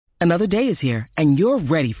Another day is here, and you're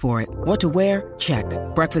ready for it. What to wear? Check.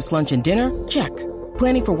 Breakfast, lunch, and dinner? Check.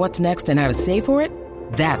 Planning for what's next and how to save for it?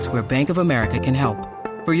 That's where Bank of America can help.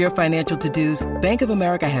 For your financial to-dos, Bank of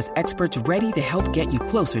America has experts ready to help get you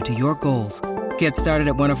closer to your goals. Get started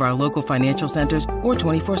at one of our local financial centers or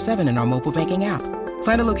 24/7 in our mobile banking app.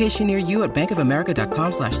 Find a location near you at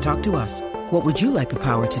bankofamerica.com/talktous. What would you like the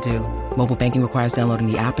power to do? Mobile banking requires downloading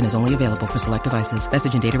the app and is only available for select devices.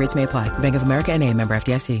 Message and data rates may apply. Bank of America N.A., member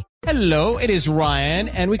FDIC. Hello, it is Ryan,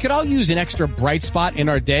 and we could all use an extra bright spot in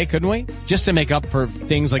our day, couldn't we? Just to make up for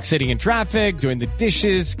things like sitting in traffic, doing the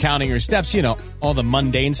dishes, counting your steps, all the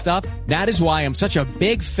mundane stuff. That is why I'm such a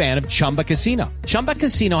big fan of Chumba Casino. Chumba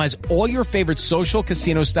Casino has all your favorite social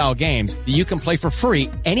casino-style games that you can play for free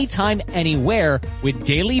anytime, anywhere with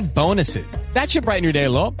daily bonuses. That should brighten your day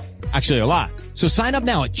a little. Actually, a lot. So sign up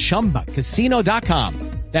now at ChumbaCasino.com.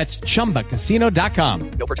 That's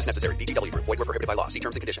ChumbaCasino.com. No purchase necessary. VGW Group. Void where prohibited by law. See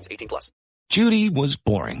terms and conditions. 18+. Judy was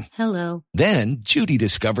boring. Hello. Then Judy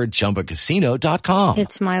discovered ChumbaCasino.com.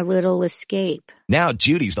 It's my little escape. Now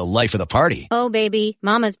Judy's the life of the party. Oh, baby,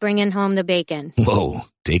 mama's bringing home the bacon. Whoa,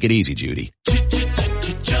 take it easy, Judy.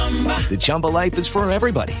 The Chumba life is for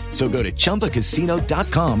everybody. So go to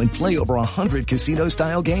ChumbaCasino.com and play over 100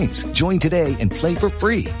 casino-style games. Join today and play for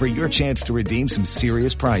free for your chance to redeem some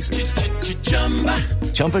serious prizes.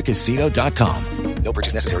 ChumbaCasino.com. No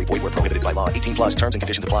purchase necessary. Void where prohibited by law. 18+. Terms and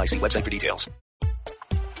conditions apply. See website for details.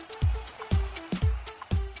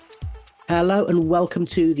 Hello and welcome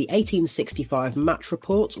to the 1865 match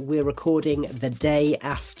report. We're recording the day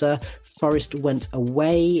after Forest went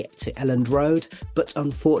away to Elland Road, but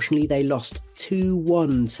unfortunately they lost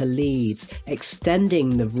 2-1 to Leeds,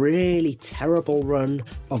 extending the really terrible run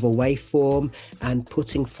of away form and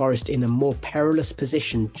putting Forest in a more perilous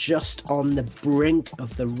position just on the brink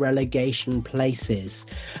of the relegation places.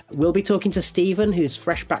 We'll be talking to Stephen, who's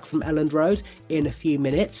fresh back from Elland Road, in a few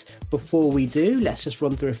minutes. Before we do, let's just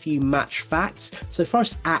run through a few match facts. So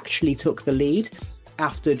Forest actually took the lead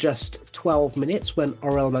after just 12 minutes when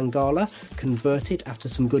Orel Mangala converted after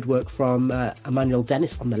some good work from Emmanuel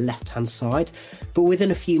Dennis on the left-hand side. But within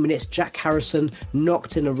a few minutes, Jack Harrison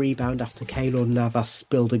knocked in a rebound after Keylor Navas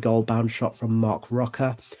spilled a goal-bound shot from Mark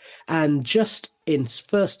Rocker. And just in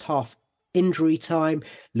first half injury time,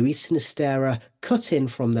 Luis Sinisterra cut in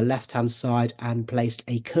from the left-hand side and placed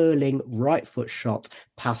a curling right-foot shot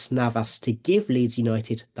past Navas to give Leeds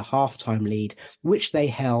United the half-time lead, which they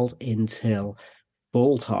held until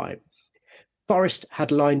full-time. Forest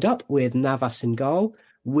had lined up with Navas in goal,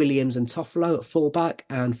 Williams and Toffolo at fullback,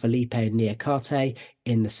 and Felipe and Niakate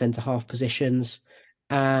in the centre-half positions.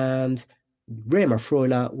 And Rema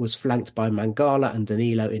Freuler was flanked by Mangala and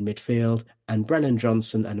Danilo in midfield, and Brennan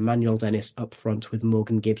Johnson and Emmanuel Dennis up front with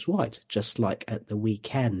Morgan Gibbs-White, just like at the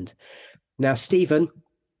weekend. Now, Stephen,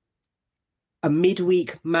 a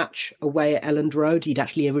midweek match away at Elland Road. You'd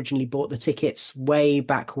actually originally bought the tickets way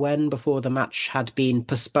back when, before the match had been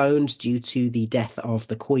postponed due to the death of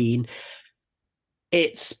the Queen.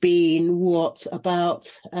 It's been, about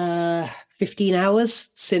 15 hours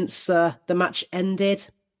since the match ended.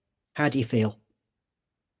 How do you feel?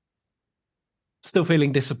 Still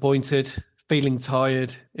feeling disappointed, feeling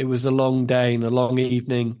tired. It was a long day and a long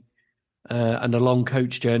evening and a long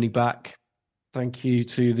coach journey back. Thank you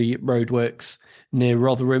to the roadworks near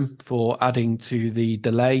Rotherham for adding to the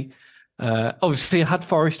delay. Obviously, had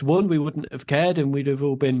Forest won, we wouldn't have cared and we'd have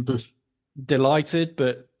all been delighted,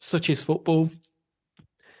 but such is football.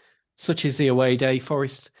 Such is the away day.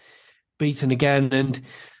 Forest beaten again. And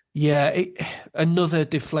yeah, another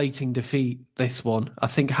deflating defeat, this one. I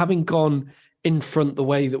think having gone in front the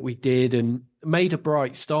way that we did and made a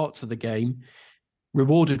bright start to the game,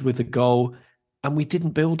 rewarded with a goal, and we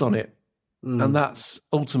didn't build on it. And that's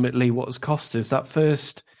ultimately what has cost us. That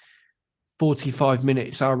first 45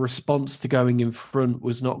 minutes, our response to going in front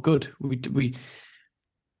was not good.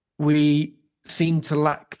 We seemed to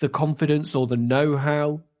lack the confidence or the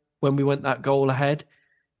know-how when we went that goal ahead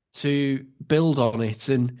to build on it.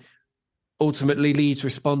 And ultimately, Leeds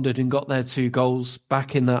responded and got their 2 goals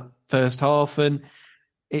back in that first half. And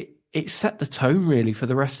it set the tone, really, for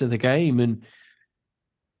the rest of the game. And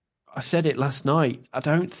I said it last night, I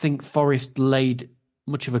don't think Forest laid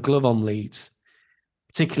much of a glove on Leeds,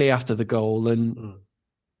 particularly after the goal. And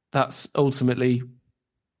that's ultimately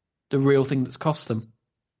the real thing that's cost them.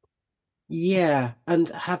 Yeah, and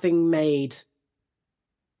having made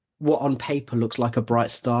what on paper looks like a bright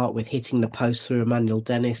start with hitting the post through Emmanuel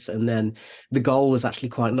Dennis, and then the goal was actually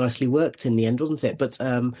quite nicely worked in the end, wasn't it? But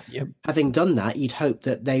having done that, you'd hope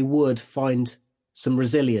that they would find some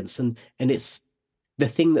resilience. And it's the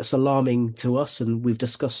thing that's alarming to us, and we've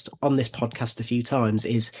discussed on this podcast a few times,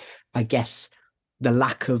 is, I guess, the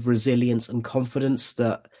lack of resilience and confidence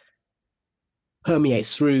that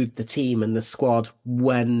permeates through the team and the squad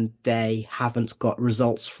when they haven't got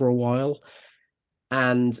results for a while.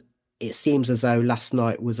 And it seems as though last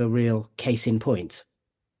night was a real case in point.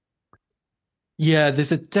 Yeah,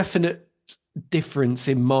 there's a definite difference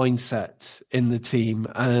in mindset in the team,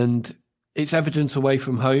 and it's evident away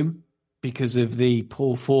from home because of the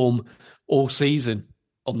poor form all season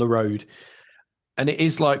on the road. And it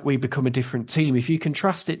is like we become a different team. If you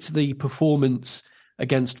contrast it to the performance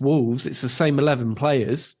against Wolves, it's the same 11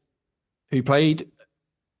 players who played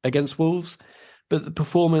against Wolves, but the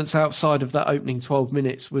performance outside of that opening 12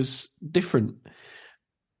 minutes was different.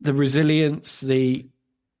 The resilience, the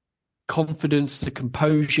confidence, the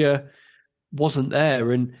composure wasn't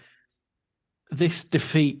there. And this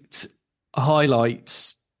defeat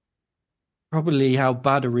highlights probably how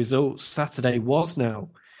bad a result Saturday was now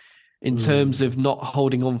in terms of not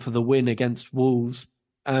holding on for the win against Wolves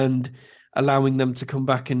and allowing them to come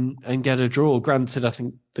back and get a draw. Granted, I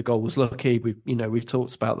think the goal was lucky. We've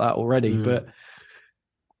talked about that already, but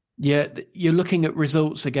yeah, you're looking at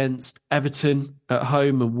results against Everton at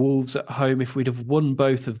home and Wolves at home. If we'd have won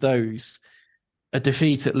both of those, a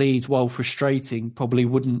defeat at Leeds, while frustrating, probably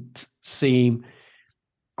wouldn't seem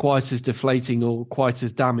quite as deflating or quite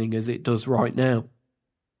as damning as it does right now.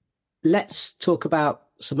 Let's talk about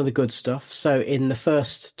some of the good stuff. So in the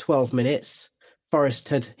first 12 minutes, Forest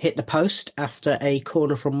had hit the post after a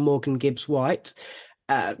corner from Morgan Gibbs-White.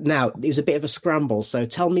 Now, it was a bit of a scramble. So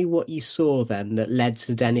tell me what you saw then that led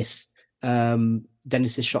to Dennis's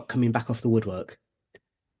shot coming back off the woodwork.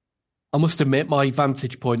 I must admit, my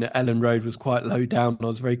vantage point at Ellen Road was quite low down. I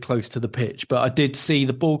was very close to the pitch, but I did see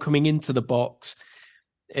the ball coming into the box.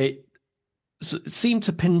 It seemed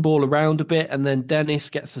to pinball around a bit, and then Dennis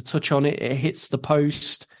gets a touch on it. It hits the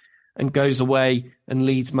post and goes away, and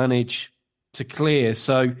Leeds manage to clear.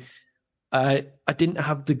 So I didn't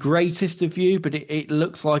have the greatest of view, but it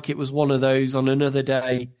looks like it was one of those on another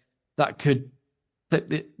day that could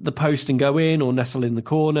flip the post and go in or nestle in the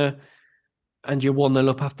corner. And you're 1-0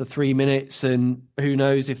 up after 3 minutes, and who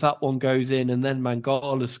knows if that one goes in and then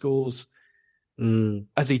Mangala scores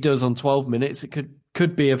as he does on 12 minutes, it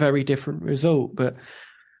could be a very different result. But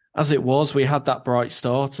as it was, we had that bright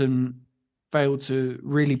start and failed to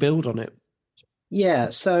really build on it. Yeah,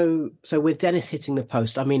 so with Dennis hitting the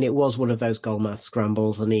post, I mean, it was one of those goalmouth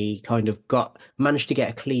scrambles, and he kind of managed to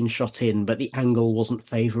get a clean shot in, but the angle wasn't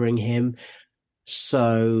favouring him.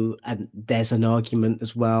 So, and there's an argument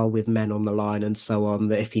as well with men on the line and so on,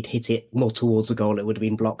 that if he'd hit it more towards the goal, it would have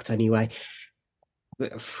been blocked anyway.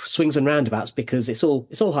 Swings and roundabouts, because it's all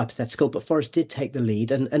hypothetical, but Forest did take the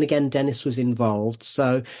lead, and again, Dennis was involved.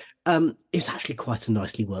 So it was actually quite a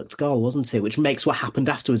nicely worked goal, wasn't it? Which makes what happened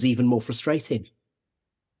afterwards even more frustrating.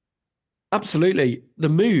 Absolutely. The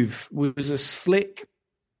move was a slick,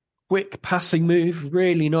 quick passing move,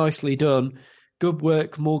 really nicely done. Good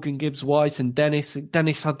work, Morgan Gibbs-White and Dennis.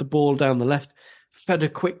 Dennis had the ball down the left, fed a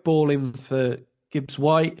quick ball in for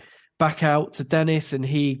Gibbs-White, back out to Dennis, and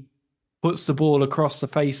he puts the ball across the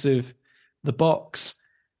face of the box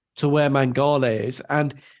to where Mangala is,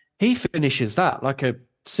 and he finishes that like a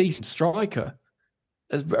seasoned striker.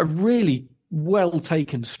 A really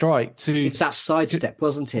well-taken strike. It's that sidestep,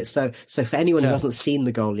 wasn't it? So for anyone who hasn't seen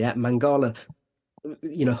the goal yet, Mangala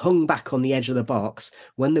hung back on the edge of the box.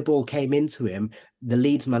 When the ball came into him, the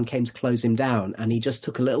Leeds man came to close him down, and he just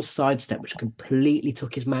took a little sidestep, which completely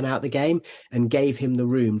took his man out of the game and gave him the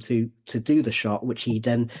room to do the shot, which he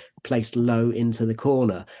then placed low into the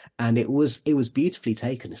corner. And it was beautifully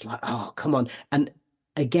taken. It's like, oh, come on. And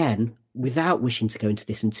again, without wishing to go into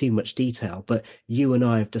this in too much detail, but you and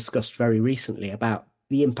I have discussed very recently about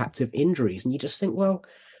the impact of injuries, and you just think, well,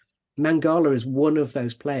 Mangala is one of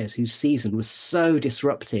those players whose season was so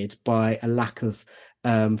disrupted by a lack of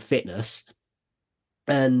fitness.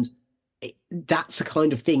 And that's the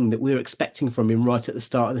kind of thing that we were expecting from him right at the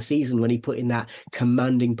start of the season, when he put in that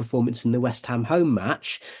commanding performance in the West Ham home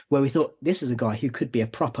match, where we thought, this is a guy who could be a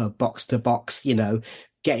proper box-to-box,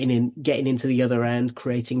 getting into the other end,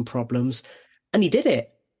 creating problems. And he did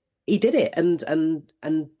it.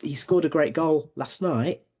 And he scored a great goal last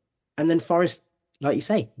night. And then Forest, like you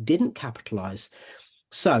say, didn't capitalise.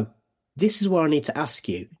 So this is what I need to ask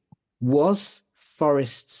you. Was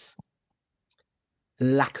Forest's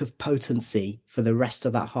lack of potency for the rest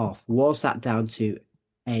of that half, was that down to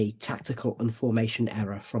a tactical and formation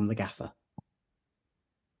error from the gaffer?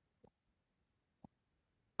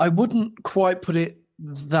 I wouldn't quite put it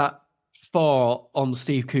that far on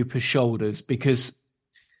Steve Cooper's shoulders, because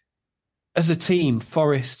as a team,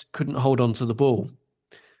 Forest couldn't hold on to the ball.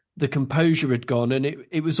 The composure had gone, and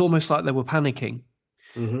it was almost like they were panicking.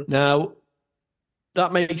 Mm-hmm. Now,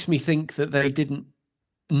 that makes me think that they didn't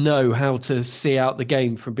know how to see out the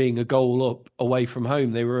game from being a goal up away from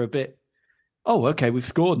home. They were a bit, oh, okay, we've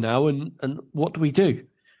scored now, and what do we do?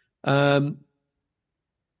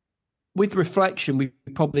 With reflection, we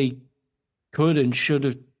probably could and should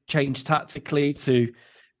have changed tactically to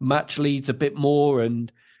match Leeds a bit more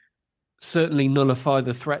and certainly nullify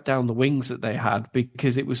the threat down the wings that they had,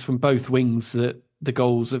 because it was from both wings that the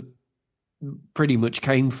goals have pretty much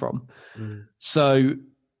came from. So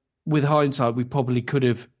with hindsight, we probably could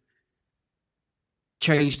have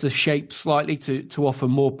changed the shape slightly to offer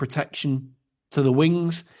more protection to the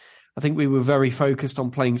wings. I think we were very focused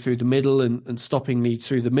on playing through the middle and stopping Leeds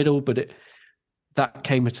through the middle, but that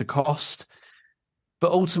came at a cost.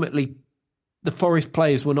 But ultimately, the Forest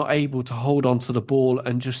players were not able to hold on to the ball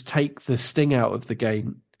and just take the sting out of the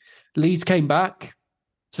game. Leeds came back,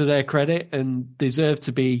 to their credit, and deserved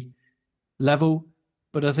to be level.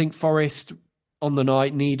 But I think Forest on the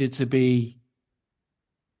night needed to be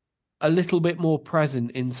a little bit more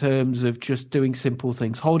present in terms of just doing simple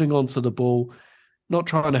things, holding on to the ball, not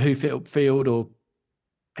trying to hoof it upfield or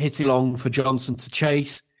hit it long for Johnson to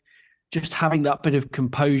chase, just having that bit of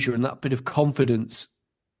composure and that bit of confidence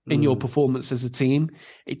in your performance as a team.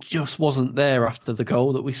 It just wasn't there after the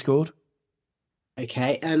goal that we scored.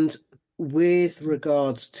 Okay, and with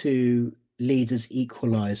regards to Leeds'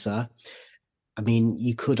 equaliser, I mean,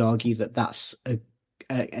 you could argue that that's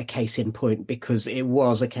a case in point, because it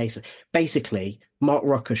was a case of, basically, Mark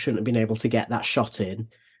Rocker shouldn't have been able to get that shot in,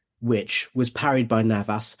 which was parried by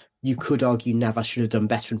Navas. You could argue Navas should have done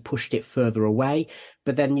better and pushed it further away.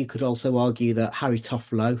 But then you could also argue that Harry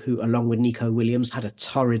Toffolo, who, along with Nico Williams, had a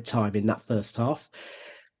torrid time in that first half,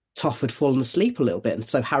 Toff had fallen asleep a little bit. And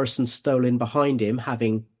so Harrison stole in behind him,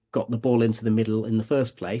 having got the ball into the middle in the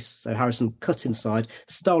first place. So Harrison cut inside,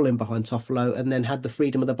 stole in behind Toffolo, and then had the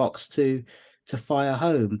freedom of the box to fire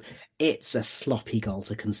home. It's a sloppy goal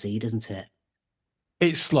to concede, isn't it?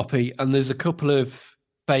 It's sloppy, and there's a couple of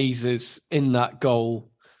phases in that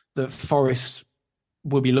goal that Forest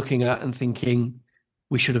will be looking at and thinking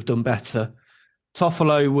we should have done better.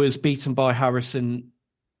 Toffolo was beaten by Harrison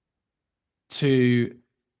to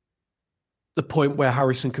the point where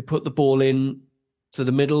Harrison could put the ball in to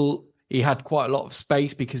the middle. He had quite a lot of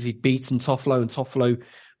space because he'd beaten Toffolo, and Toffolo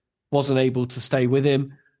wasn't able to stay with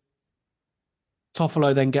him.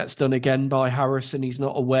 Toffolo then gets done again by Harrison. He's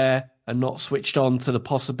not aware and not switched on to the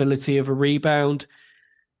possibility of a rebound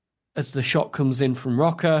as the shot comes in from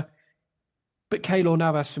Rocker. But Keylor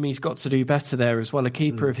Navas, for me, has got to do better there as well. A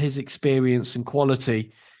keeper of his experience and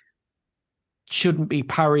quality shouldn't be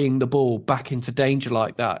parrying the ball back into danger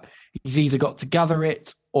like that. He's either got to gather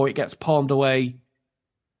it or it gets palmed away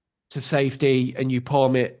to safety and you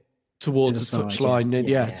palm it towards the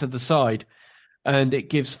touchline, to the side. And it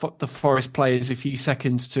gives the Forest players a few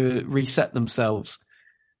seconds to reset themselves.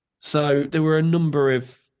 So there were a number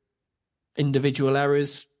of individual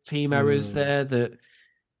errors, team errors there that,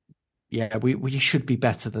 we should be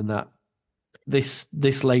better than that.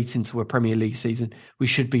 This late into a Premier League season, we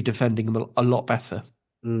should be defending them a lot better.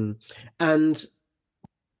 And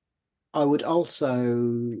I would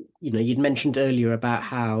also, you'd mentioned earlier about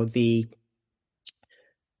how the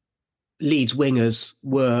Leeds wingers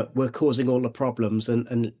were causing all the problems,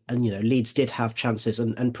 and Leeds did have chances,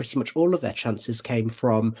 and pretty much all of their chances came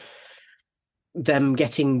from them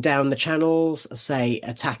getting down the channels, say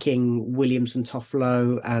attacking Williams and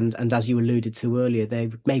Toffolo, and as you alluded to earlier,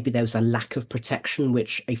 maybe there was a lack of protection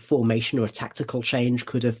which a formation or a tactical change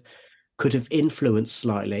could have influenced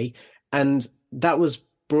slightly, and that was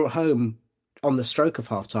brought home on the stroke of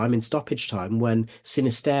half time in stoppage time when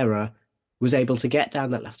Sinisterra was able to get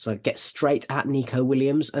down that left side, get straight at Nico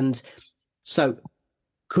Williams. And so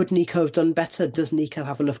could Nico have done better? Does Nico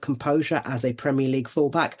have enough composure as a Premier League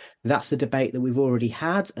fullback? That's a debate that we've already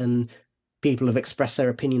had, and people have expressed their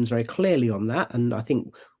opinions very clearly on that. And I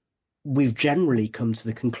think we've generally come to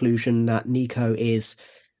the conclusion that Nico he's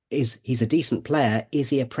a decent player. Is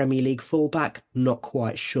he a Premier League fullback? Not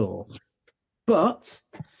quite sure. But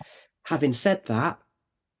having said that,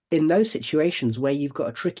 in those situations where you've got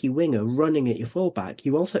a tricky winger running at your fullback,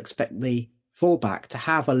 you also expect the fullback to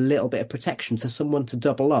have a little bit of protection, to someone to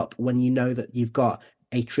double up when you know that you've got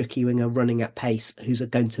a tricky winger running at pace who's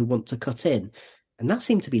going to want to cut in. And that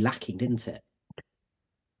seemed to be lacking, didn't it?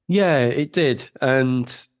 Yeah, it did.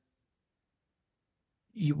 And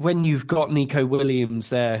when you've got Nico Williams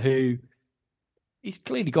there, who he's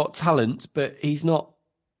clearly got talent, but he's not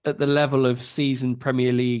at the level of seasoned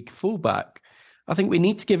Premier League fullback. I think we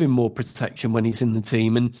need to give him more protection when he's in the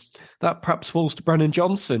team, and that perhaps falls to Brennan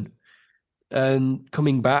Johnson and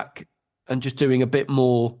coming back and just doing a bit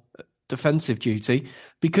more defensive duty,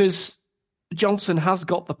 because Johnson has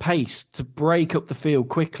got the pace to break up the field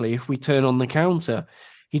quickly if we turn on the counter.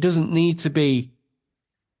 He doesn't need to be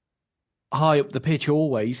high up the pitch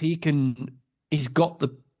always. He's got the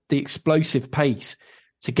explosive pace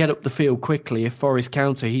to get up the field quickly if Forest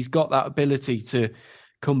counter. He's got that ability to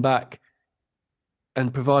come back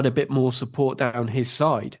and provide a bit more support down his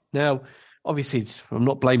side. Now, obviously, I'm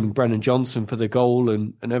not blaming Brennan Johnson for the goal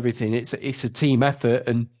and everything. It's a team effort,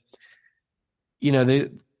 and you know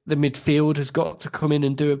the midfield has got to come in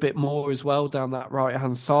and do a bit more as well down that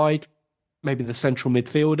right-hand side. Maybe the central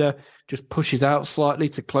midfielder just pushes out slightly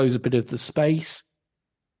to close a bit of the space.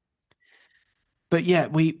 But yeah,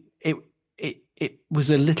 it was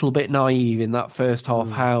a little bit naive in that first half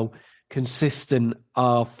how consistent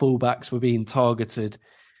our fullbacks were being targeted,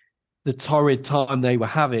 the torrid time they were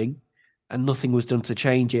having, and nothing was done to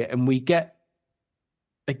change it. And we get,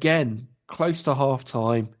 again, close to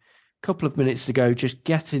half-time, couple of minutes to go, just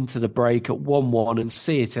get into the break at 1-1 and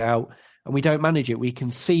see it out, and we don't manage it. We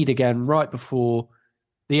concede again right before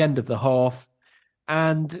the end of the half,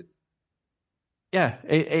 and yeah,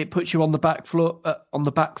 it puts you on the back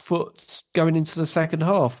foot going into the second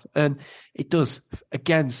half, and it does.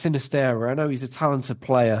 Again, Sinisterra, I know he's a talented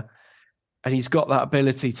player, and he's got that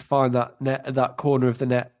ability to find that corner of the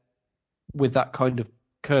net with that kind of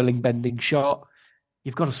curling, bending shot.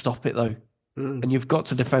 You've got to stop it though. And you've got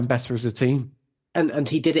to defend better as a team. And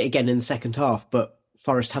he did it again in the second half, but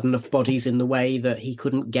Forest had enough bodies in the way that he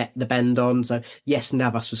couldn't get the bend on. So yes,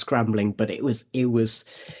 Navas was scrambling, but it was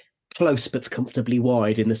close but comfortably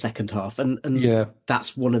wide in the second half. And yeah,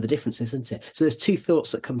 that's one of the differences, isn't it? So there's two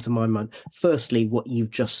thoughts that come to my mind. Firstly, what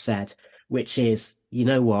you've just said, which is, you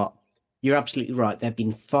know what? You're absolutely right. There have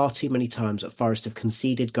been far too many times that Forest have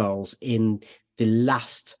conceded goals in the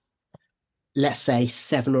last, let's say,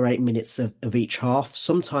 7 or 8 minutes of each half.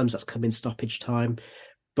 Sometimes that's come in stoppage time,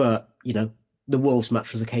 but you know, the Wolves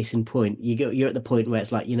match was a case in point. You're at the point where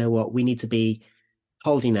it's like, you know what, we need to be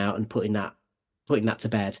holding out and putting that to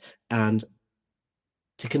bed. And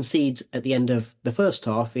to concede at the end of the first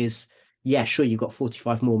half is, yeah, sure, you've got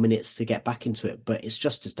 45 more minutes to get back into it, but it's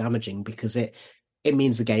just as damaging because it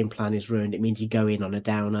means the game plan is ruined. It means you go in on a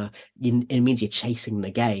downer. It means you're chasing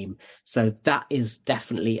the game. So that is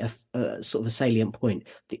definitely a sort of a salient point.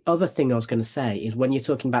 The other thing I was going to say is when you're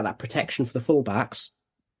talking about that protection for the fullbacks,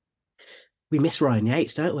 we miss Ryan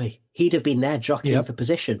Yates, don't we? He'd have been there jockeying for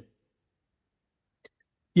position.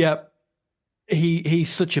 Yeah, he's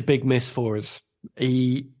such a big miss for us.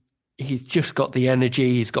 He's just got the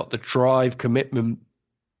energy. He's got the drive, commitment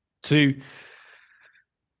to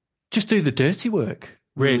just do the dirty work,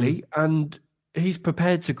 really. And he's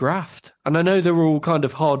prepared to graft. And I know they're all kind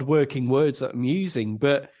of hard-working words that I'm using,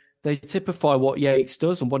 but they typify what Yates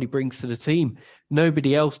does and what he brings to the team.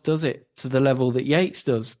 Nobody else does it to the level that Yates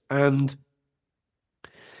does. And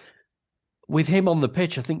with him on the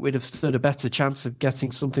pitch, I think we'd have stood a better chance of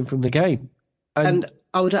getting something from the game. And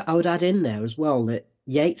I would add in there as well that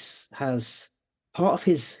Yates has part of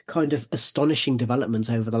his kind of astonishing development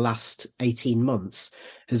over the last 18 months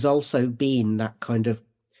has also been that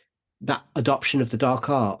adoption of the dark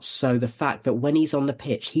arts. So the fact that when he's on the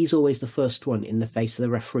pitch, he's always the first one in the face of the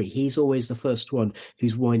referee. He's always the first one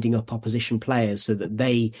who's winding up opposition players so that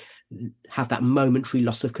they have that momentary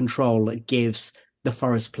loss of control that gives the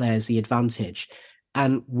Forest players the advantage.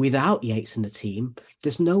 And without Yates in the team,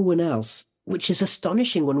 there's no one else, which is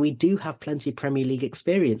astonishing when we do have plenty of Premier League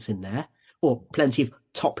experience in there, or plenty of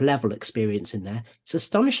top-level experience in there. It's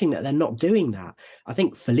astonishing that they're not doing that. I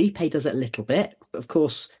think Felipe does it a little bit, but of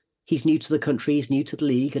course, he's new to the country, he's new to the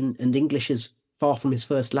league, and English is far from his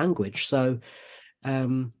first language. So,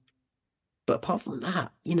 but apart from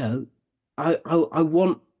that, you know, I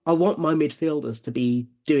want my midfielders to be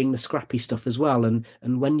doing the scrappy stuff as well. And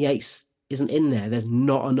when Yates isn't in there, there's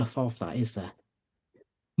not enough of that, is there?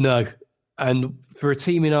 No. And for a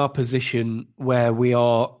team in our position where we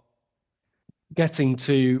are getting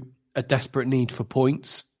to a desperate need for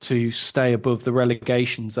points to stay above the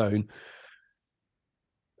relegation zone,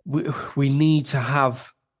 we need to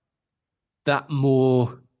have that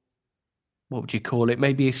more, what would you call it?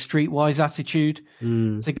 Maybe a streetwise attitude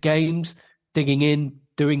to games, digging in,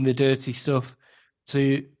 doing the dirty stuff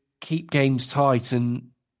to keep games tight and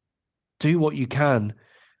do what you can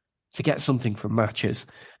to get something from matches.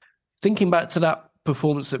 Thinking back to that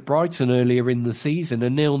performance at Brighton earlier in the season, a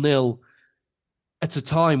 0-0 at a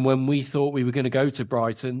time when we thought we were going to go to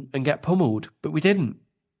Brighton and get pummeled, but we didn't.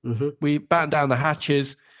 We battened down the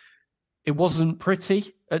hatches. It wasn't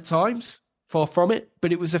pretty at times, far from it,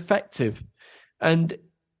 but it was effective. And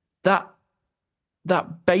that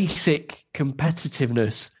basic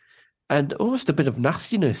competitiveness and almost a bit of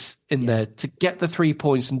nastiness in there to get the 3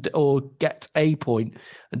 points or get a point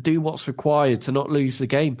and do what's required to not lose the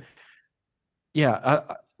game. Yeah,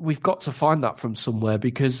 we've got to find that from somewhere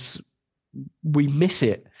because we miss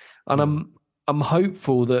it. And I'm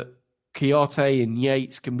hopeful that Kouyaté and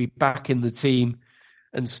Yates can be back in the team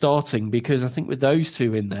and starting, because I think with those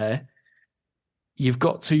two in there, you've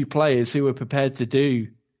got two players who are prepared to do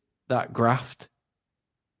that graft,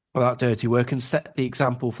 or that dirty work, and set the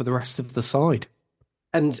example for the rest of the side.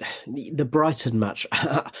 And the Brighton match,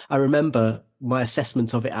 I remember my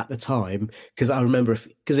assessment of it at the time, because I remember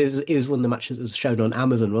because it was one of the matches that was shown on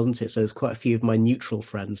Amazon, wasn't it? So there's quite a few of my neutral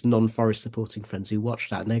friends, non-Forest supporting friends, who watched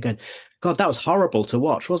that, and they're going, "God, that was horrible to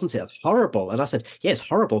watch, wasn't it? Horrible." And I said, "Yeah, it's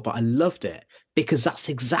horrible, but I loved it because that's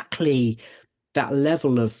exactly that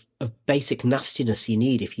level of basic nastiness you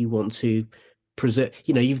need if you want to preserve.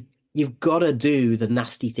 You know, you've got to do the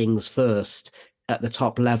nasty things first at the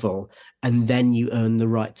top level, and then you earn the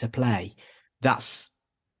right to play.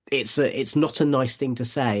 It's not a nice thing to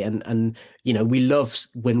say, and you know, we love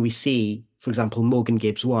when we see, for example, Morgan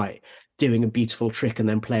Gibbs-White doing a beautiful trick and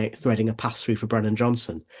then threading a pass through for Brennan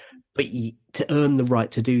Johnson. But to earn the right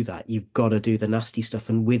to do that, you've got to do the nasty stuff.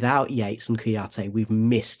 And without Yates and Kouyaté, we've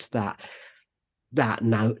missed that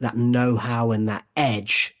know-how and that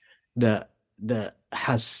edge that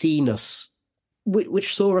has seen us,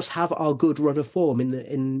 which saw us have our good run of form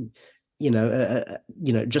in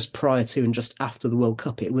just prior to and just after the World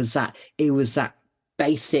Cup. It was that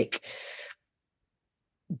basic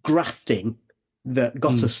grafting that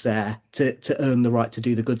got us there to earn the right to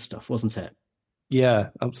do the good stuff, wasn't it? Yeah,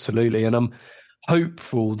 absolutely. And I'm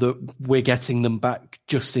hopeful that we're getting them back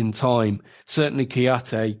just in time. Certainly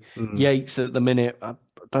Kouyaté. Yates at the minute, I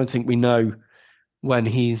don't think we know when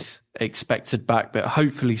he's expected back, but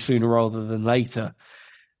hopefully sooner rather than later.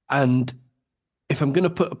 And if I'm going to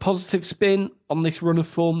put a positive spin on this run of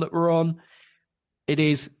form that we're on, it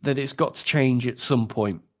is that it's got to change at some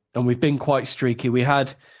point. And we've been quite streaky. We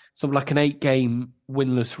had something like an 8-game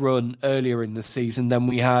winless run earlier in the season. Then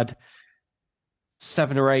we had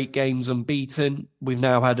 7 or 8 games unbeaten. We've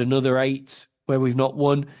now had another 8 where we've not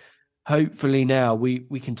won. Hopefully now we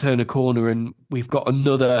can turn a corner and we've got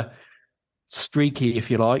another streaky,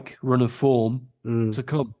 if you like, run of form to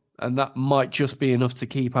come. And that might just be enough to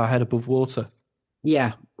keep our head above water.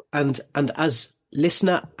 Yeah. And as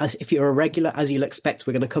listener, if you're a regular, as you'll expect,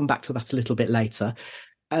 we're going to come back to that a little bit later.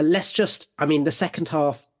 The second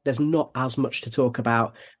half, there's not as much to talk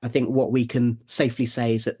about. I think what we can safely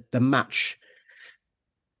say is that the match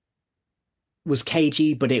was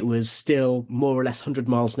cagey, but it was still more or less 100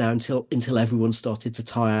 miles an hour until everyone started to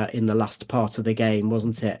tire in the last part of the game,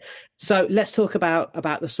 wasn't it? So let's talk about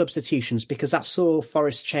the substitutions, because that saw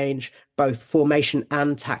Forest change both formation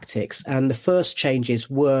and tactics. And the first changes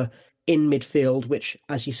were in midfield, which,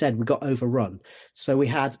 as you said, we got overrun. So we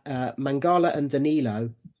had Mangala and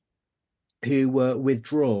Danilo, who were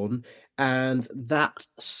withdrawn, and that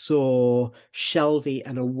saw Shelvey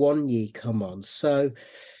and Awoniyi come on. So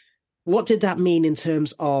what did that mean in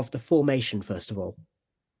terms of the formation, first of all?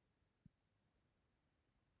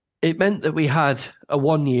 It meant that we had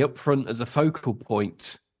Awoniyi up front as a focal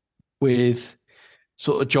point, with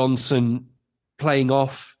sort of Johnson playing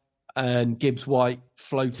off and Gibbs-White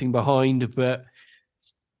floating behind, but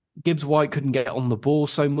Gibbs-White couldn't get on the ball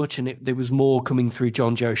so much, and there was more coming through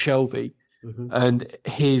Jonjo Shelvey. And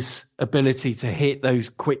his ability to hit those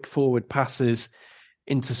quick forward passes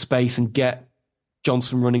into space and get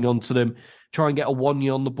Johnson running onto them, try and get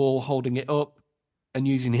Awoniyi on the ball, holding it up and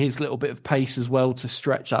using his little bit of pace as well to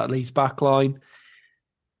stretch that Leeds back line.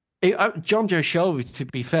 Jonjo Shelvey, to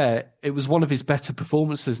be fair, it was one of his better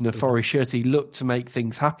performances in a Forest shirt. He looked to make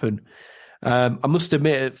things happen. I must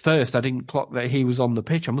admit, at first, I didn't clock that he was on the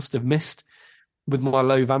pitch. I must have missed, with my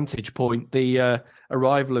low vantage point, the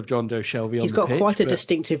arrival of Jonjo Shelvey on the pitch. He's got quite a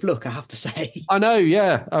distinctive look, I have to say. I know,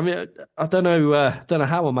 yeah. I mean, I don't know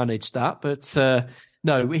how I managed that, but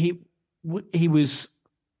no, he was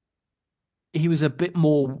a bit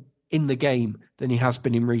more in the game than he has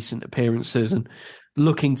been in recent appearances, and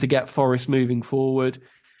looking to get Forest moving forward.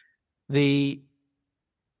 The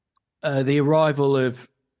arrival of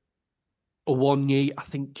Awoniyi, I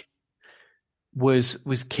think, was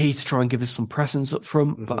key to try and give us some presence up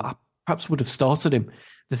front, but I perhaps would have started him.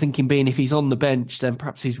 The thinking being, if he's on the bench, then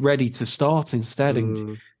perhaps he's ready to start instead,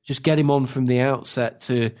 and just get him on from the outset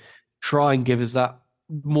to try and give us that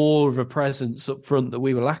more of a presence up front that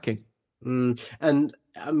we were lacking. And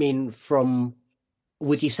I mean,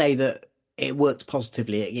 would you say that it worked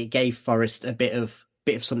positively. It gave Forest a bit of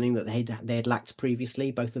something that they had lacked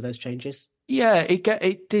previously. Both of those changes. Yeah,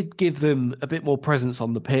 it did give them a bit more presence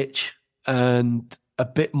on the pitch and a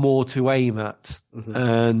bit more to aim at,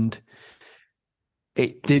 and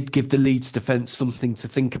it did give the Leeds defence something to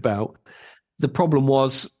think about. The problem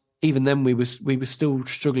was, even then, we were still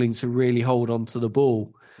struggling to really hold on to the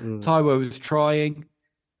ball. Taiwo was trying,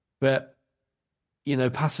 but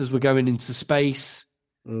passes were going into space.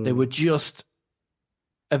 They were just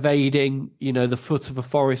evading, the foot of a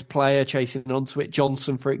Forest player, chasing onto it.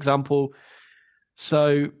 Johnson, for example,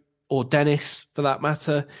 or Dennis, for that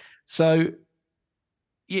matter. So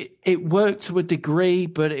it worked to a degree,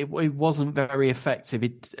 but it wasn't very effective.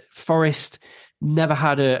 Forest never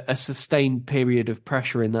had a sustained period of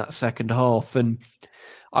pressure in that second half, and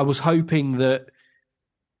I was hoping that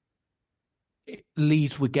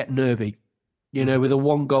Leeds would get nervy, with a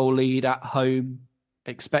 1-goal lead at home,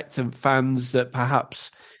 expectant fans that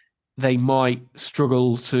perhaps they might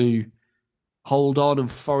struggle to hold on, and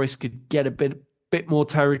Forest could get a bit more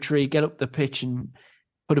territory, get up the pitch and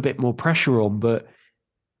put a bit more pressure on, but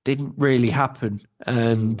didn't really happen.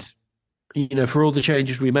 And, for all the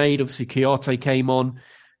changes we made, obviously Kouyaté came on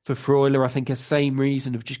for Freuler, I think the same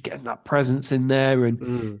reason of just getting that presence in there.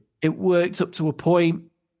 And it worked up to a point,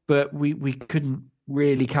 but we couldn't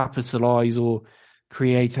really capitalise or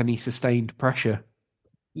create any sustained pressure.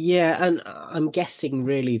 Yeah, and I'm guessing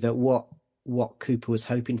really that what Cooper was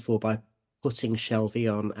hoping for by putting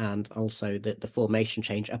Shelvey on, and also the formation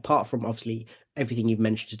change, apart from obviously everything you've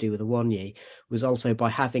mentioned to do with the Awoniyi, was also by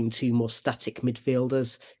having two more static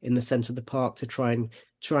midfielders in the centre of the park to try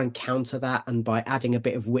and counter that, and by adding a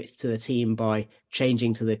bit of width to the team by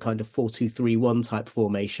changing to the kind of 4-2-3-1 type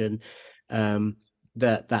formation,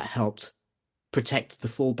 that helped protect the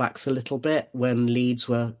fullbacks a little bit when Leeds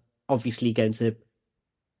were obviously going to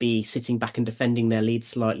be sitting back and defending their lead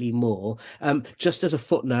slightly more. Just as a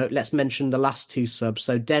footnote, let's mention the last two subs.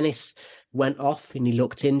 So Dennis went off and he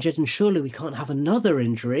looked injured, and surely we can't have another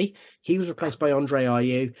injury. He was replaced by Andre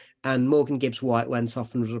Ayew, and Morgan Gibbs-White went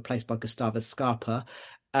off and was replaced by Gustavo Scarpa.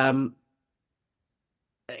 Right.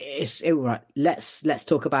 Let's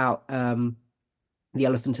talk about the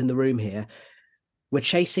elephant in the room here. We're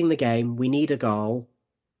chasing the game. We need a goal.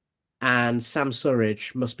 And Sam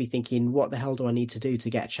Surridge must be thinking, what the hell do I need to do to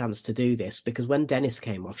get a chance to do this? Because when Dennis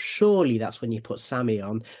came off, surely that's when you put Sammy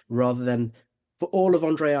on, rather than, for all of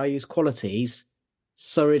Andre Ayew's qualities,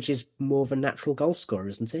 Surridge is more of a natural goal scorer,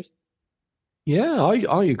 isn't he? Yeah,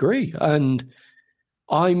 I agree. And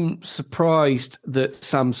I'm surprised that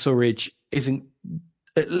Sam Surridge isn't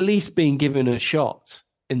at least being given a shot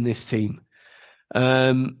in this team.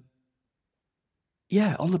 On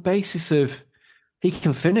the basis of he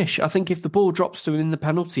can finish. I think if the ball drops to him in the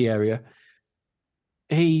penalty area,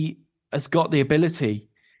 he has got the ability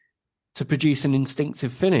to produce an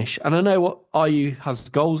instinctive finish. And I know what Ayew has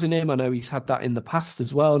goals in him. I know he's had that in the past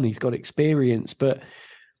as well, and he's got experience. But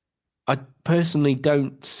I personally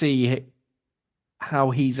don't see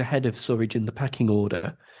how he's ahead of Surridge in the pecking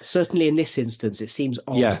order. Certainly in this instance, it seems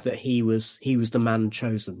odd that he was the man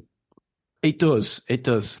chosen. It does,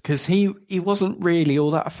 because he wasn't really all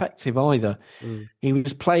that effective either. He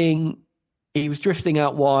was drifting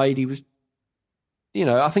out wide. He was,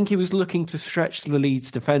 I think he was looking to stretch the Leeds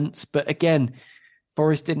defence. But again,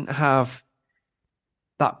 Forest didn't have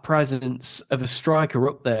that presence of a striker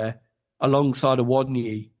up there alongside a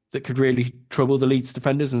Awoniyi that could really trouble the Leeds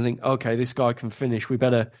defenders and think, okay, this guy can finish. We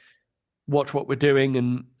better watch what we're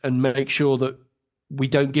doing and make sure that we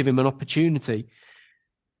don't give him an opportunity.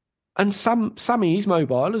 And Sammy, he's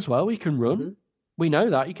mobile as well. He can run. We know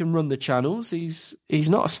that. He can run the channels. He's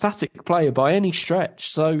not a static player by any stretch.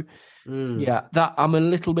 So, that I'm a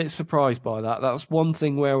little bit surprised by that. That's one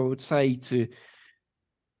thing where I would say to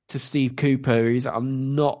Steve Cooper is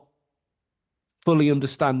I'm not fully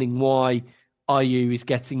understanding why Ayew is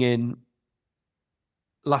getting in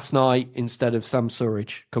last night instead of Sam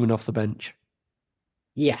Surridge coming off the bench.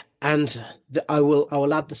 Yeah, and I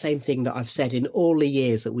will add the same thing that I've said in all the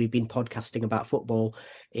years that we've been podcasting about football,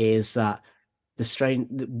 is that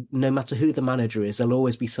no matter who the manager is, there'll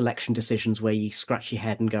always be selection decisions where you scratch your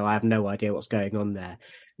head and go, I have no idea what's going on there.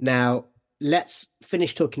 Now, let's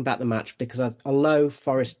finish talking about the match, because although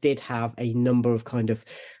Forest did have a number of kind of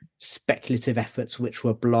speculative efforts which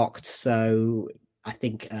were blocked, so I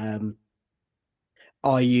think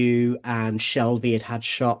Ayew and Shelvey had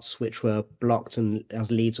shots which were blocked, and as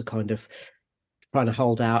Leeds were kind of trying to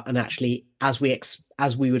hold out, and actually, as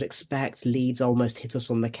we would expect, Leeds almost hit us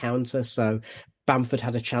on the counter. So Bamford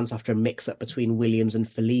had a chance after a mix-up between Williams and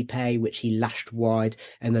Felipe, which he lashed wide,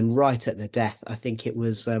 and then right at the death, I think it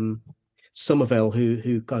was Somerville,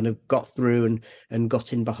 who kind of got through and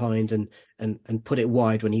got in behind and put it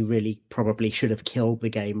wide when he really probably should have killed the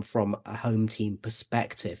game from a home team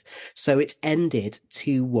perspective. So it ended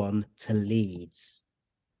 2-1 to Leeds.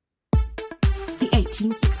 The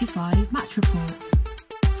 1865 Match Report.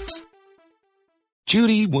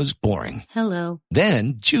 Judy was boring. Hello.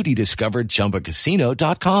 Then Judy discovered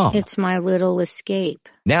ChumbaCasino.com. It's my little escape.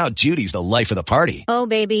 Now Judy's the life of the party. Oh,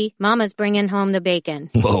 baby, mama's bringing home the bacon.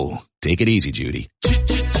 Whoa, take it easy, Judy.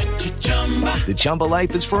 The Chumba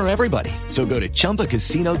life is for everybody. So go to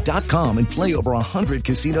ChumbaCasino.com and play over 100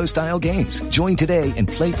 casino-style games. Join today and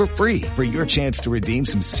play for free for your chance to redeem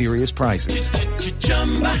some serious prizes.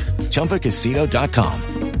 ChumbaCasino.com.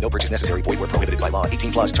 No purchase necessary. Void where prohibited by law.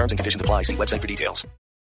 18 plus terms and conditions apply. See website for details.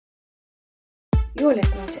 You're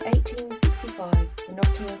listening to 1865, the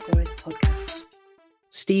Nottingham Forest podcast.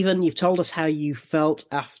 Stephen, you've told us how you felt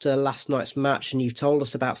after last night's match, and you've told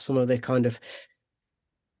us about some of the kind of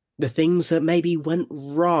the things that maybe went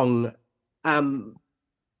wrong. The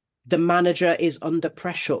manager is under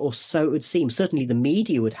pressure, or so it would seem. Certainly the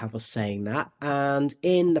media would have us saying that. And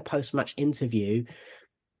in the post-match interview,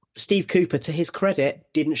 Steve Cooper, to his credit,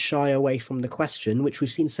 didn't shy away from the question, which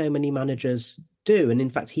we've seen so many managers do. And in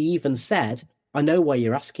fact, he even said, I know why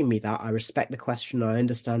you're asking me that. I respect the question. I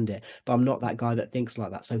understand it, but I'm not that guy that thinks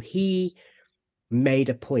like that. So he made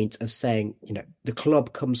a point of saying, the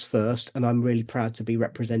club comes first, and I'm really proud to be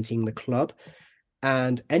representing the club.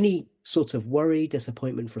 And any sort of worry,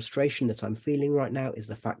 disappointment, frustration that I'm feeling right now is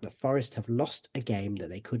the fact that Forest have lost a game that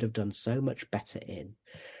they could have done so much better in.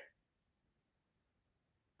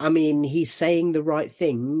 I mean, he's saying the right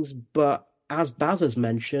things, but as Baz has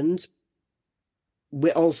mentioned,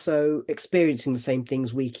 we're also experiencing the same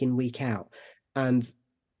things week in, week out. And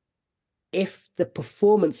if the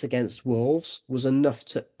performance against Wolves was enough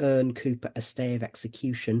to earn Cooper a stay of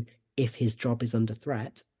execution if his job is under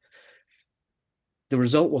threat, the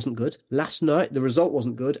result wasn't good. Last night, the result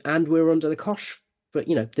wasn't good, and we're under the cosh. But,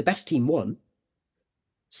 the best team won.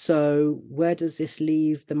 So where does this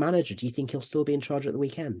leave the manager? Do you think he'll still be in charge at the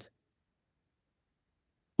weekend?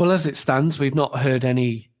 Well, as it stands, we've not heard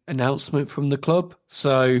any announcement from the club.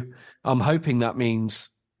 So I'm hoping that means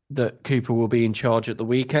that Cooper will be in charge at the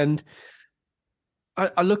weekend.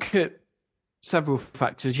 I look at several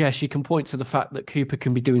factors. Yes, you can point to the fact that Cooper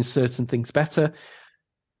can be doing certain things better.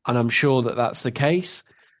 And I'm sure that that's the case.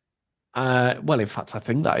 Well, in fact, I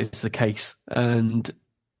think that is the case. And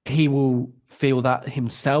he will feel that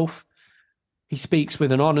himself. He speaks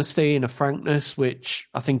with an honesty and a frankness, which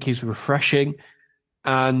I think is refreshing.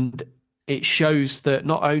 And it shows that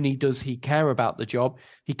not only does he care about the job,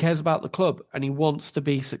 he cares about the club and he wants to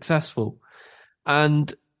be successful.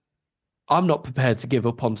 And I'm not prepared to give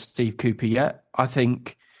up on Steve Cooper yet. I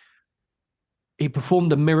think he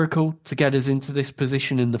performed a miracle to get us into this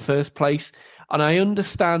position in the first place. And I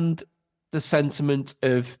understand the sentiment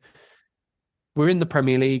of, we're in the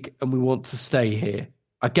Premier League and we want to stay here.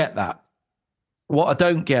 I get that. What I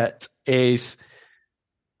don't get is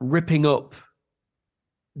ripping up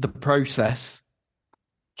the process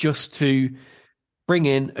just to bring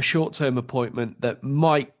in a short-term appointment that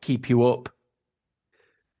might keep you up.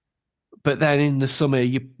 But then in the summer,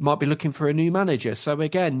 you might be looking for a new manager. So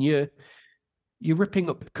again, you're ripping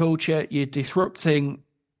up the culture, you're disrupting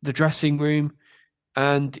the dressing room,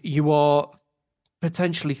 and you are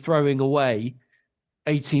potentially throwing away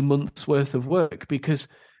 18 months worth of work, because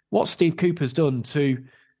what Steve Cooper's done to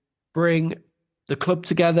bring the club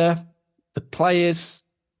together, the players,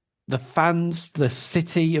 the fans, the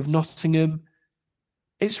city of Nottingham,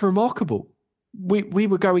 it's remarkable. We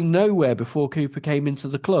were going nowhere before Cooper came into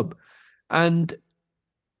the club. And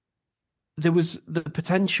there was the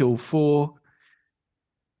potential for,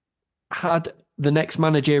 had the next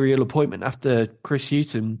managerial appointment after Chris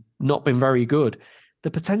Hughton not been very good,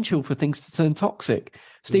 the potential for things to turn toxic.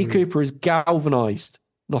 Steve Cooper has galvanised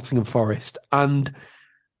Nottingham Forest. And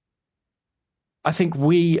I think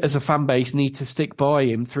we as a fan base need to stick by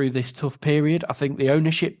him through this tough period. I think the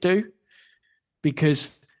ownership do,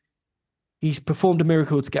 because he's performed a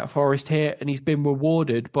miracle to get Forest here, and he's been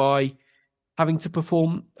rewarded by having to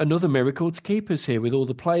perform another miracle to keep us here, with all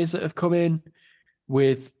the players that have come in,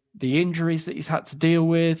 with the injuries that he's had to deal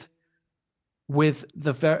with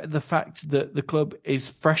the fact that the club is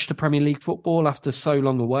fresh to Premier League football after so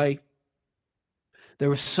long away.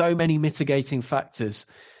 There are so many mitigating factors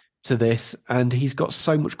to this, and he's got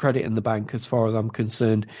so much credit in the bank as far as I'm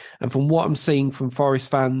concerned. And from what I'm seeing from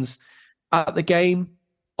Forest fans at the game,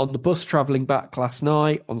 on the bus travelling back last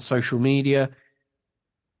night, on social media,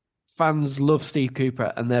 fans love Steve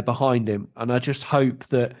Cooper and they're behind him. And I just hope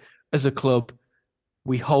that as a club,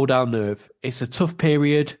 we hold our nerve. It's a tough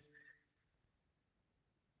period,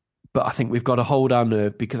 but I think we've got to hold our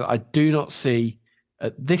nerve because I do not see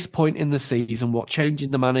at this point in the season what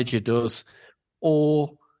changing the manager does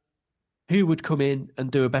or who would come in and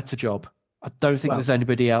do a better job. I don't think there's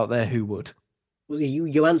anybody out there who would.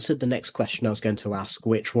 You answered the next question I was going to ask,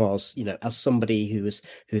 which was, as somebody who's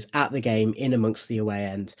at the game in amongst the away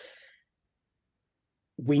end,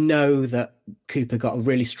 we know that Cooper got a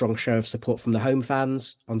really strong show of support from the home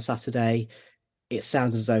fans on Saturday. It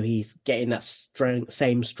sounds as though he's getting that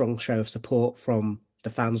same strong show of support from the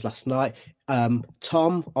fans last night.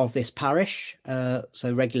 Tom of this parish,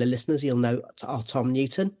 so regular listeners, you'll know Tom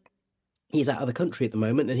Newton. He's out of the country at the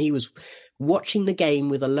moment, and he was watching the game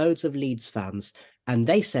with loads of Leeds fans, and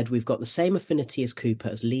they said we've got the same affinity as Cooper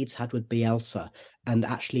as Leeds had with Bielsa. And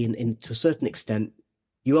actually, to a certain extent,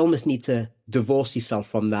 you almost need to divorce yourself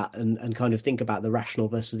from that and kind of think about the rational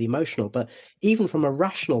versus the emotional. But even from a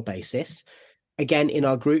rational basis, again, in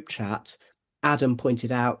our group chat, Adam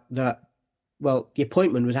pointed out that, well, the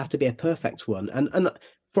appointment would have to be a perfect one. And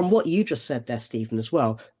from what you just said there, Stephen, as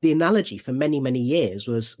well, the analogy for many, many years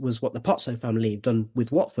was what the Pozzo family have done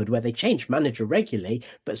with Watford, where they changed manager regularly,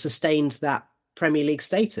 but sustained that Premier League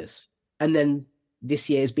status. And then this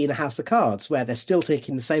year has been a house of cards, where they're still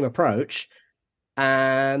taking the same approach,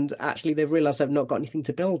 and actually they've realised they've not got anything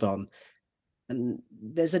to build on. And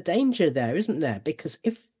there's a danger there, isn't there? Because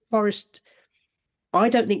if Forest... I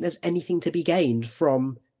don't think there's anything to be gained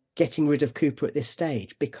from getting rid of Cooper at this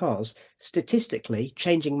stage, because statistically,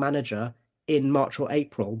 changing manager in March or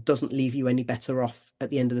April doesn't leave you any better off at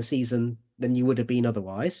the end of the season than you would have been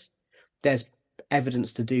otherwise. There's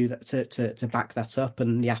evidence to do that to back that up,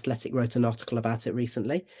 and The Athletic wrote an article about it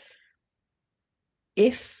recently.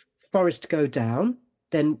 If Forest go down,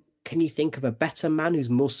 then can you think of a better man who's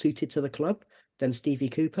more suited to the club than Stevie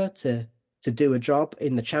Cooper to do a job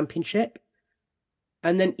in the Championship?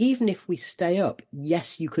 And then even if we stay up,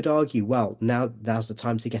 yes, you could argue, well, now's the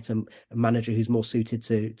time to get a manager who's more suited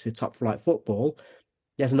to top flight football.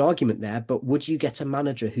 There's an argument there, but would you get a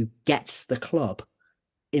manager who gets the club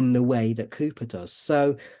in the way that Cooper does?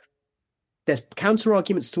 So there's counter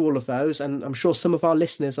arguments to all of those, and I'm sure some of our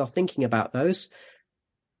listeners are thinking about those.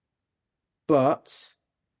 But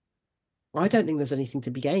I don't think there's anything to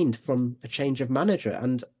be gained from a change of manager.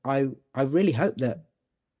 And I really hope that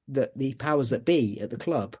the powers that be at the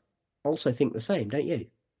club also think the same, don't you?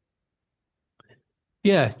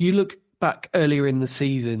 Yeah, you look back earlier in the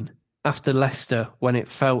season after Leicester when it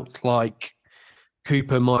felt like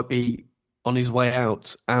Cooper might be on his way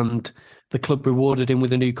out and the club rewarded him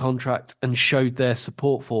with a new contract and showed their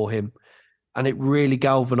support for him. And it really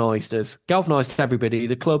galvanised us, galvanised everybody,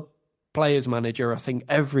 the club, players, manager. I think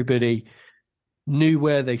everybody knew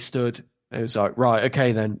where they stood. It was like, right,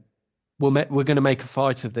 okay, then we're going to make a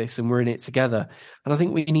fight of this and we're in it together. And I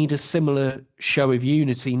think we need a similar show of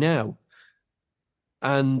unity now.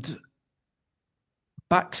 And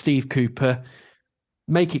back Steve Cooper,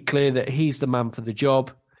 make it clear that he's the man for the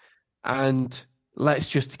job, and let's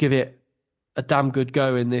just give it a damn good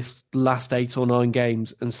go in this last 8 or 9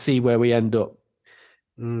 games and see where we end up.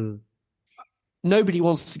 Nobody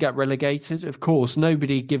wants to get relegated. Of course,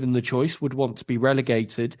 nobody given the choice would want to be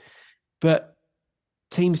relegated, but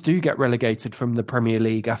teams do get relegated from the Premier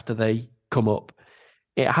League after they come up.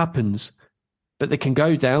 It happens, but they can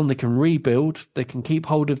go down, they can rebuild, they can keep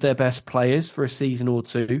hold of their best players for a season or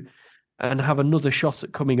two and have another shot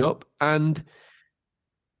at coming up and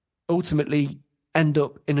ultimately end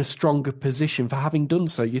up in a stronger position for having done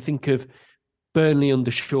so. You think of Burnley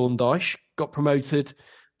under Sean Dyche, got promoted,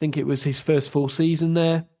 I think it was his first full season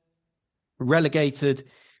there, relegated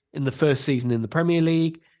in the first season in the Premier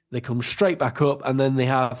League. They come straight back up and then they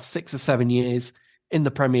have 6 or 7 years in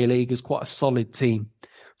the Premier League as quite a solid team.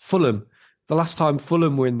 Fulham, the last time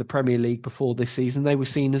Fulham were in the Premier League before this season, they were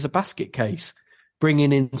seen as a basket case,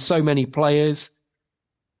 bringing in so many players,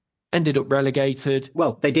 ended up relegated.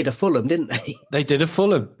 Well, they did a Fulham, didn't they? They did a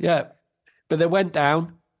Fulham, yeah. But they went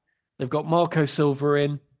down. They've got Marco Silva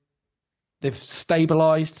in. They've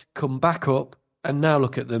stabilised, come back up, and now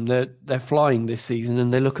look at them. They're flying this season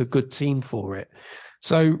and they look a good team for it.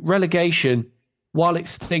 So relegation, while it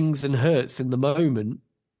stings and hurts in the moment,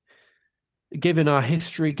 given our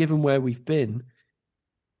history, given where we've been,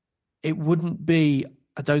 it wouldn't be,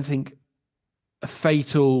 I don't think, a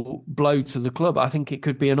fatal blow to the club. I think it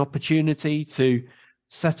could be an opportunity to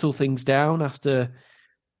settle things down after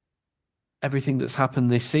everything that's happened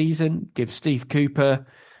this season, give Steve Cooper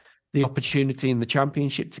the opportunity in the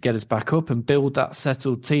Championship to get us back up and build that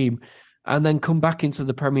settled team, and then come back into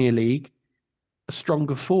the Premier League a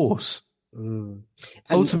stronger force. Mm. And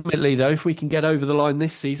Ultimately, though, if we can get over the line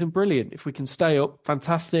this season, brilliant. If we can stay up,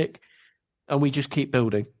 fantastic. And we just keep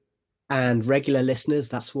building. And regular listeners,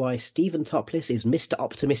 that's why Stephen Topless is Mr.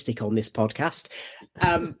 Optimistic on this podcast.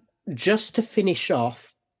 Just to finish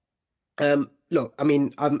off, look, I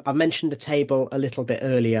mean, I mentioned the table a little bit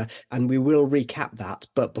earlier, and we will recap that.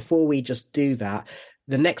 But before we just do that,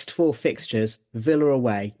 the next four fixtures: Villa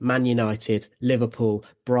away, Man United, Liverpool,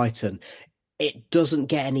 Brighton. It doesn't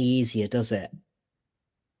get any easier, does it?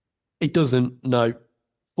 It doesn't, no.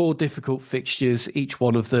 4 difficult fixtures, each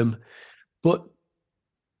one of them. But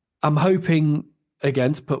I'm hoping,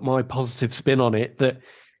 again, to put my positive spin on it, that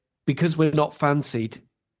because we're not fancied,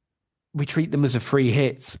 we treat them as a free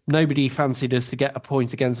hit. Nobody fancied us to get a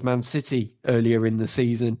point against Man City earlier in the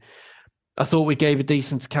season. I thought we gave a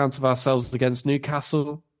decent account of ourselves against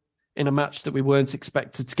Newcastle in a match that we weren't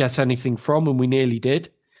expected to get anything from, and we nearly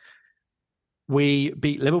did. We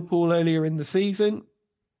beat Liverpool earlier in the season,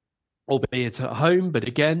 albeit at home, but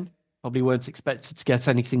again, probably weren't expected to get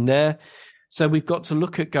anything there. So we've got to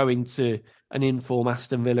look at going to an inform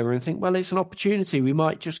Aston Villa and think, well, it's an opportunity. We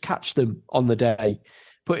might just catch them on the day,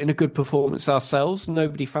 put in a good performance ourselves.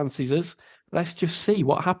 Nobody fancies us. Let's just see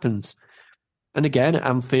what happens. And again, at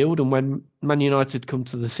Anfield, and when Man United come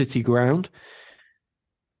to the City ground,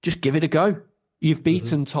 just give it a go. You've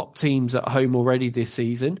beaten top teams at home already this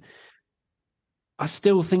season. I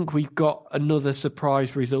still think we've got another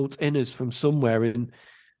surprise result in us from somewhere, and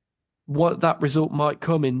what that result might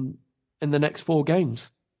come in the next 4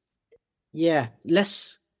 games. Yeah,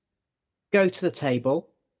 let's go to the table.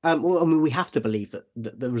 Well, I mean, we have to believe that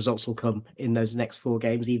the results will come in those next 4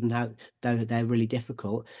 games, even though they're really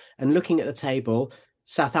difficult. And looking at the table,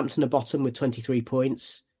 Southampton are bottom with 23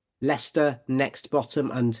 points. Leicester next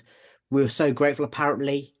bottom, and we're so grateful.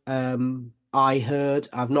 Apparently,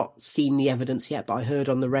 I've not seen the evidence yet, but I heard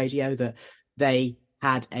on the radio that they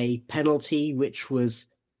had a penalty which was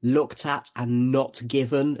looked at and not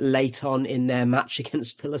given late on in their match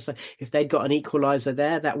against Villa. So if they'd got an equaliser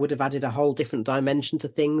there, that would have added a whole different dimension to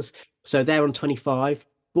things. So they're on 25.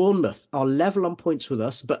 Bournemouth are level on points with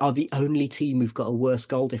us, but are the only team who've got a worse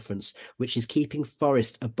goal difference, which is keeping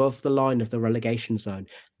Forest above the line of the relegation zone.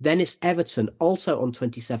 Then it's Everton, also on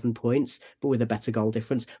 27 points, but with a better goal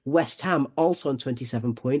difference. West Ham, also on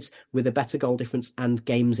 27 points, with a better goal difference and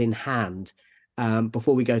games in hand.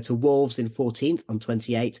 Before we go to Wolves in 14th on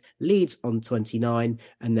 28, Leeds on 29,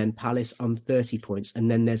 and then Palace on 30 points. And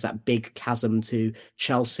then there's that big chasm to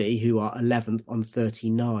Chelsea, who are 11th on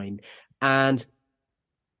 39. And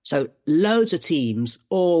so loads of teams,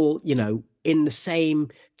 all, in the same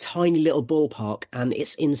tiny little ballpark, and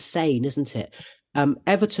it's insane, isn't it?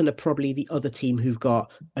 Everton are probably the other team who've got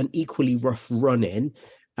an equally rough run in,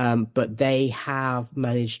 but they have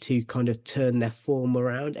managed to kind of turn their form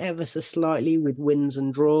around ever so slightly with wins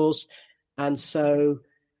and draws. And so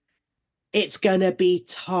it's going to be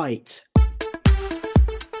tight.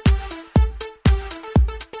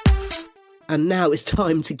 And now it's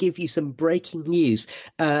time to give you some breaking news.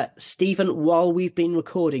 Stephen, while we've been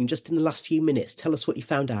recording, just in the last few minutes, tell us what you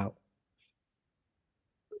found out.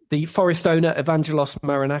 The Forest owner, Evangelos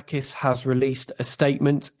Marinakis, has released a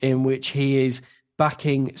statement in which he is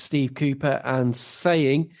backing Steve Cooper and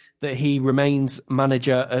saying that he remains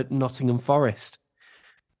manager at Nottingham Forest.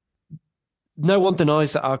 No one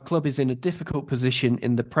denies that our club is in a difficult position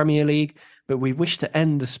in the Premier League, but we wish to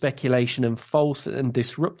end the speculation and false and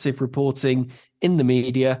disruptive reporting in the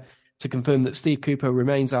media to confirm that Steve Cooper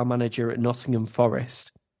remains our manager at Nottingham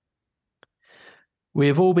Forest. We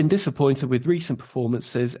have all been disappointed with recent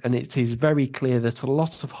performances, and it is very clear that a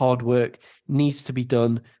lot of hard work needs to be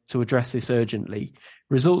done to address this urgently.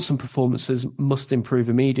 Results and performances must improve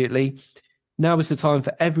immediately. Now is the time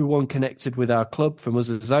for everyone connected with our club, from us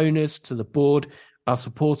as owners to the board, our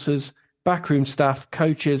supporters, backroom staff,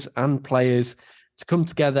 coaches and players, to come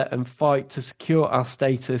together and fight to secure our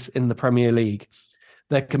status in the Premier League.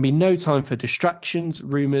 There can be no time for distractions,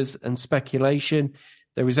 rumours and speculation.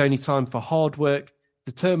 There is only time for hard work,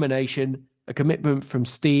 determination, a commitment from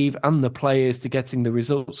Steve and the players to getting the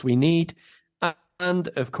results we need, and,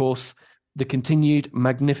 of course, the continued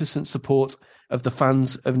magnificent support of the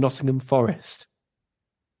fans of Nottingham Forest.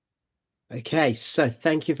 Okay, so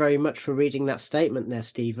thank you very much for reading that statement there,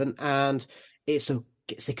 Stephen. And it's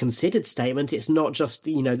a considered statement. It's not just,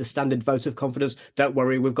 the standard vote of confidence. Don't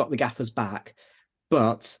worry, we've got the gaffers back.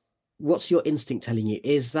 But what's your instinct telling you?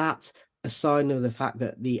 Is that a sign of the fact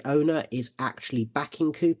that the owner is actually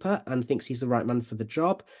backing Cooper and thinks he's the right man for the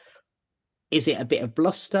job? Is it a bit of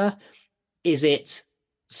bluster? Is it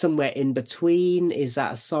somewhere in between? Is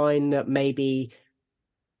that a sign that maybe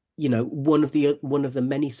one of the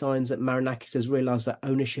many signs that Marinakis has realised that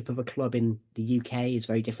ownership of a club in the UK is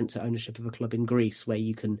very different to ownership of a club in Greece, where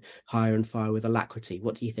you can hire and fire with alacrity.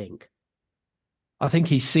 What do you think? I think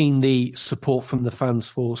he's seen the support from the fans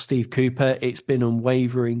for Steve Cooper. It's been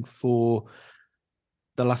unwavering for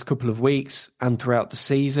the last couple of weeks and throughout the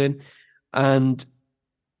season. And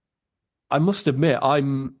I must admit,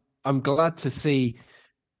 I'm glad to see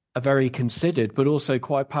a very considered but also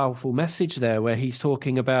quite powerful message there, where he's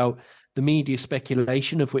talking about the media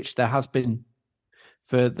speculation, of which there has been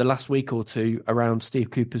for the last week or two around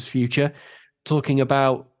Steve Cooper's future, talking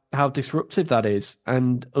about how disruptive that is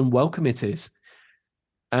and unwelcome it is.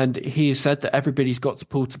 And he has said that everybody's got to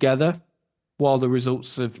pull together. While the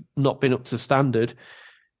results have not been up to standard,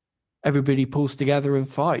 everybody pulls together and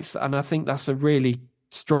fights. And I think that's a really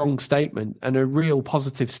strong statement and a real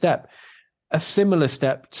positive step. A similar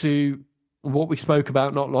step to what we spoke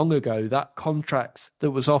about not long ago, that contract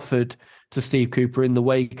that was offered to Steve Cooper in the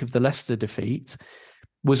wake of the Leicester defeat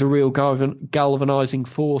was a real galvanising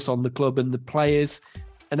force on the club and the players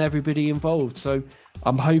and everybody involved. So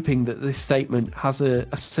I'm hoping that this statement has a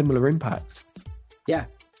similar impact. Yeah.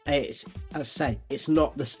 As I say, it's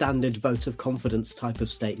not the standard vote of confidence type of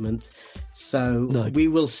statement. So we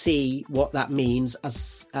will see what that means.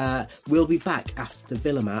 As we'll be back after the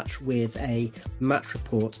Villa match with a match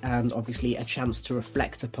report and obviously a chance to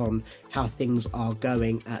reflect upon how things are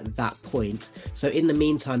going at that point. So in the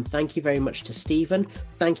meantime, thank you very much to Stephen.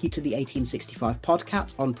 Thank you to the 1865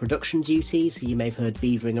 podcast on production duties, who you may have heard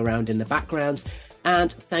beavering around in the background.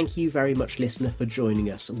 And thank you very much, listener, for joining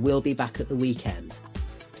us. We'll be back at the weekend.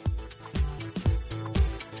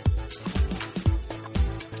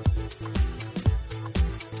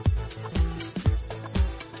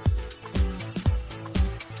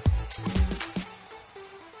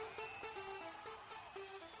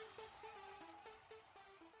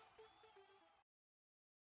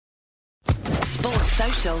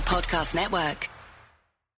 Social Podcast Network.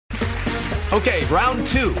 Okay, round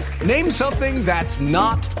two. Name something that's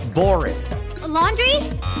not boring. A laundry?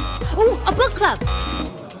 Ooh, a book club.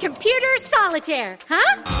 Computer solitaire,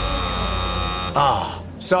 huh? Ah,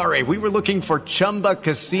 oh, sorry, we were looking for Chumba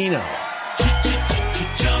Casino.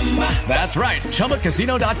 That's right,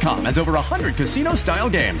 ChumbaCasino.com has over 100 casino-style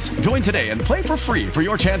games. Join today and play for free for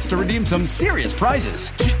your chance to redeem some serious prizes.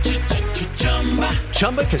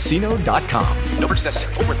 ChumbaCasino.com. No purchase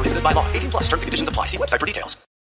necessary. Void where prohibited by law. 18+ terms and conditions apply. See website for details.